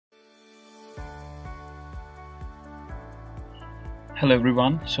Hello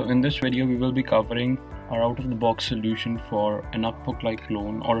everyone, so in this video we will be covering our out-of-the-box solution for an Upwork-like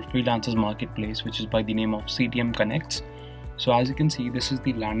clone or a freelancer's marketplace, which is by the name of CTM Connects. So as you can see, this is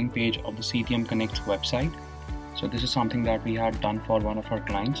the landing page of the CTM Connects website. So this is something that we had done for one of our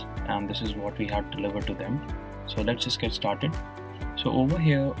clients, and this is what we had delivered to them. So let's just get started. So over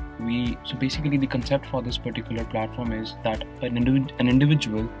here, basically the concept for this particular platform is that an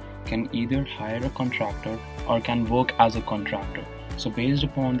individual can either hire a contractor or can work as a contractor. So based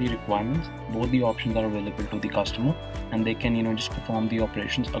upon the requirements, both the options are available to the customer, and they can just perform the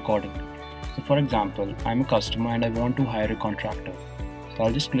operations accordingly. So for example, I'm a customer and I want to hire a contractor. So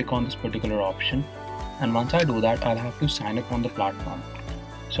I'll just click on this particular option, and once I do that, I'll have to sign up on the platform.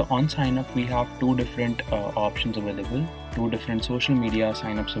 So on sign up, we have two different options available, two different social media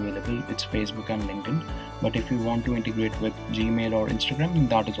signups available. It's Facebook and LinkedIn, but if you want to integrate with Gmail or Instagram, then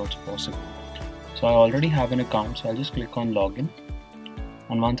that is also possible. So I already have an account, so I'll just click on login.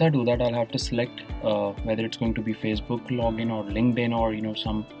 And once I do that, I'll have to select whether it's going to be Facebook login or LinkedIn or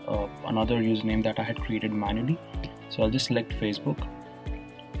some another username that I had created manually. So I'll just select Facebook.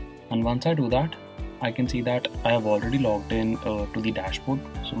 And once I do that, I can see that I have already logged in to the dashboard.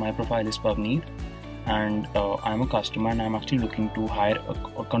 So my profile is Pavneet, and I'm a customer and I'm actually looking to hire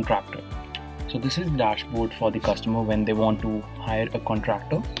a contractor. So this is the dashboard for the customer when they want to hire a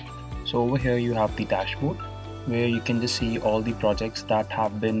contractor. So over here you have the dashboard, where you can just see all the projects that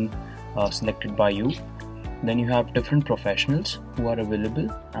have been selected by you. Then you have different professionals who are available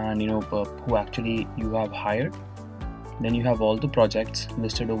and who actually you have hired. Then you have all the projects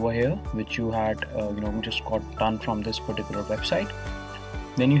listed over here which you had just got done from this particular website.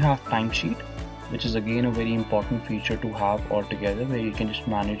 Then you have timesheet, which is again a very important feature to have altogether, where you can just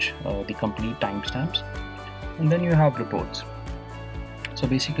manage the complete timestamps. And then you have reports. So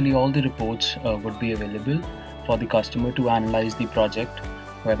basically all the reports would be available for the customer to analyze the project,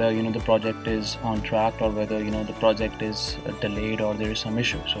 whether the project is on track or whether the project is delayed or there is some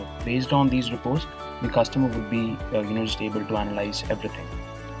issue. So based on these reports, the customer would be just able to analyze everything.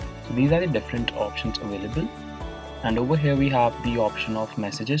 So these are the different options available. And over here we have the option of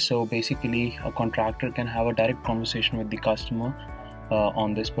messages. So basically a contractor can have a direct conversation with the customer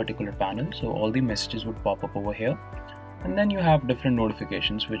on this particular panel. So all the messages would pop up over here. And then you have different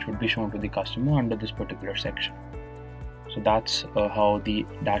notifications which would be shown to the customer under this particular section. So that's how the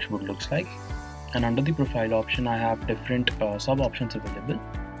dashboard looks like. And under the profile option, I have different sub options available.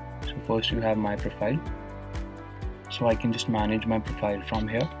 So first you have my profile. So I can just manage my profile from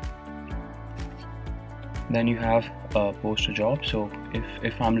here. Then you have post a job. So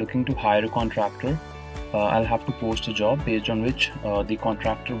if I'm looking to hire a contractor, I'll have to post a job based on which the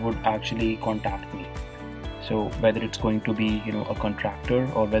contractor would actually contact me. So whether it's going to be a contractor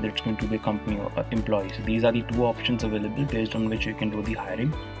or whether it's going to be a company or employee. So these are the two options available based on which you can do the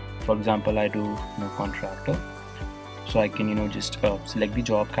hiring. For example, I do contractor. So I can just select the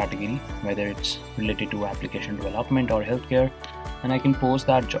job category, whether it's related to application development or healthcare, and I can post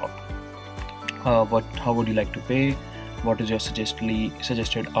that job. How would you like to pay? What is your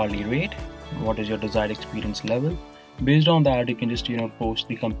suggested hourly rate? What is your desired experience level? Based on that, you can just post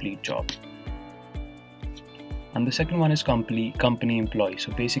the complete job. And the second one is company employee.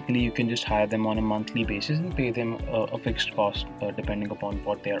 So basically you can just hire them on a monthly basis and pay them a fixed cost depending upon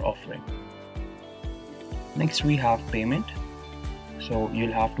what they are offering. Next we have payment. So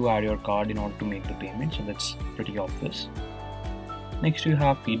you'll have to add your card in order to make the payment. So that's pretty obvious. Next you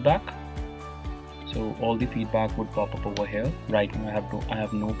have feedback. So all the feedback would pop up over here. Right now I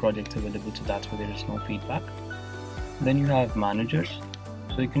have no projects available, so that's why there is no feedback. Then you have managers.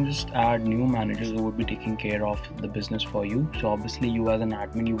 So you can just add new managers who would be taking care of the business for you. So obviously you as an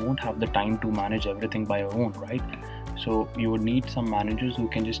admin, you won't have the time to manage everything by your own, right? So you would need some managers who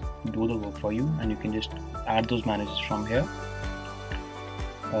can just do the work for you, and you can just add those managers from here.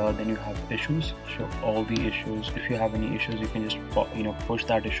 Then you have issues. So all the issues, if you have any issues, you can just push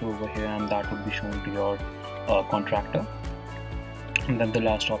that issue over here, and that would be shown to your contractor. And then the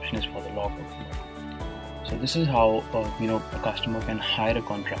last option is for the logbook. So this is how a customer can hire a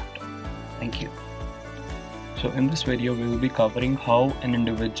contractor. Thank you. So in this video we will be covering how an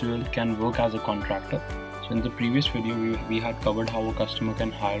individual can work as a contractor. So in the previous video we had covered how a customer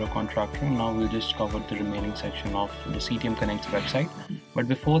can hire a contractor, and now we'll just cover the remaining section of the CTM Connects website. But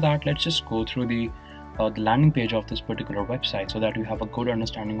before that, let's just go through the landing page of this particular website so that you have a good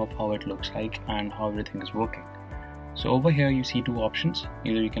understanding of how it looks like and how everything is working. So over here you see two options.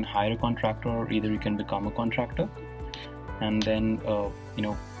 Either you can hire a contractor or either you can become a contractor. And then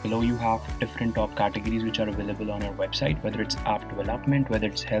below you have different top categories which are available on your website, whether it's app development, whether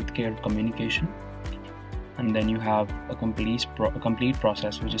it's healthcare, communication. and then you have a complete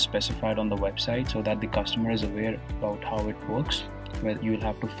process which is specified on the website, so that the customer is aware about how it works, where you will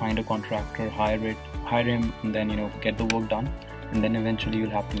have to find a contractor, hire him, and then get the work done, and then eventually you'll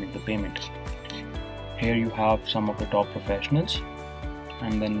have to make the payment. Here you have some of the top professionals,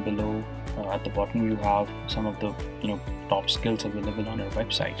 and then below at the bottom you have some of the top skills available on our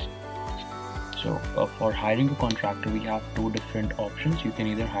website. So for hiring a contractor, we have two different options. You can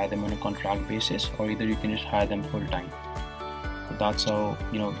either hire them on a contract basis, or either you can just hire them full-time. So that's how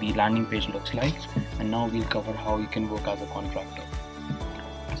the landing page looks like. And now we'll cover how you can work as a contractor.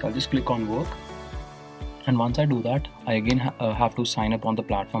 So I'll just click on work, and once I do that, I again have to sign up on the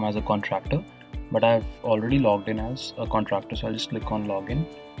platform as a contractor, but I've already logged in as a contractor, so I'll just click on login,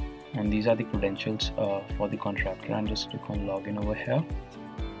 and these are the credentials for the contractor, and just click on login over here.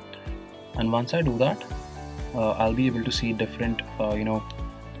 And once I do that, I'll be able to see different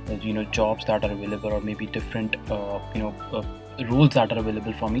jobs that are available, or maybe different roles that are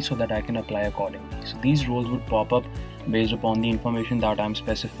available for me, so that I can apply accordingly. So these roles would pop up based upon the information that I'm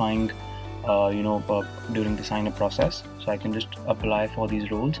specifying during the sign up process. So I can just apply for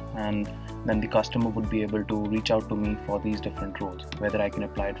these roles, and then the customer would be able to reach out to me for these different roles, whether I can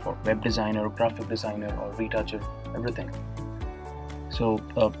apply it for web designer, graphic designer, or retoucher, everything. So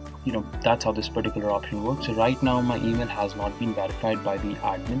that's how this particular option works. So right now my email has not been verified by the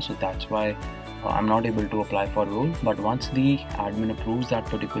admin, so that's why I'm not able to apply for a role. But once the admin approves that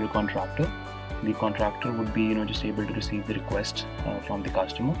particular contractor, the contractor would be just able to receive the request from the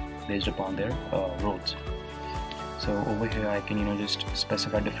customer based upon their roles. So over here I can just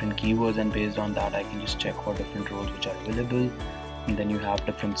specify different keywords, and based on that I can just check for different roles which are available. And then you have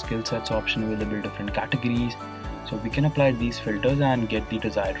different skill sets option available, different categories. So we can apply these filters and get the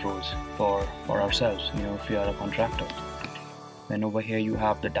desired roles for ourselves, if we are a contractor. Then over here you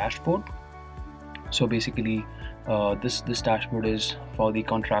have the dashboard. So basically this dashboard is for the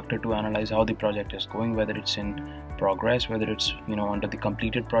contractor to analyze how the project is going, whether it's in progress, whether it's under the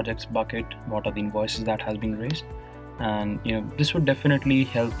completed projects bucket, what are the invoices that has been raised. And this would definitely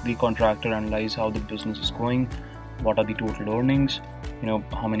help the contractor analyze how the business is going, what are the total earnings,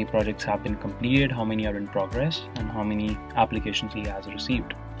 how many projects have been completed, how many are in progress, and how many applications he has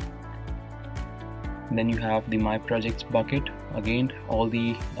received. And then you have the My Projects bucket. Again, all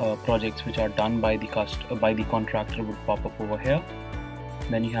the projects which are done by the contractor would pop up over here.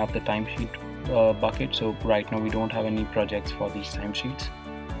 Then you have the timesheet bucket. So right now we don't have any projects for these timesheets.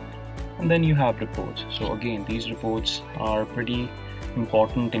 And then you have reports. So again, these reports are pretty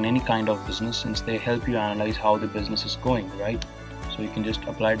important in any kind of business, since they help you analyze how the business is going, right? So you can just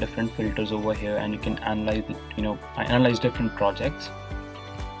apply different filters over here, and you can analyze different projects.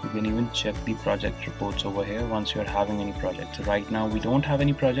 You can even check the project reports over here once you're having any projects. So right now we don't have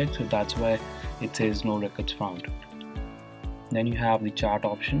any projects, so that's why it says no records found. Then you have the chat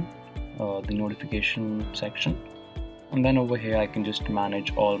option, the notification section, and then over here I can just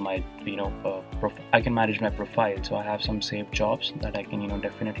manage all my I can manage my profile. So I have some saved jobs that I can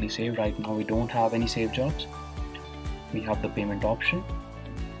definitely save. Right now we don't have any saved jobs. We have the payment option.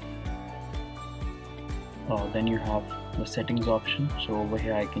 Then you have the settings option. So over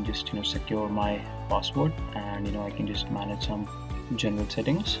here I can just secure my password, and I can just manage some general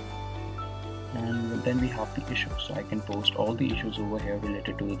settings. And then we have the issues. So I can post all the issues over here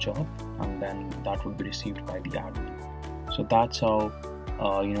related to the job, and then that would be received by the admin. So that's how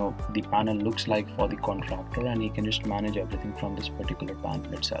the panel looks like for the contractor, and he can just manage everything from this particular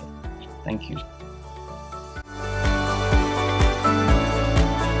panel itself. Thank you.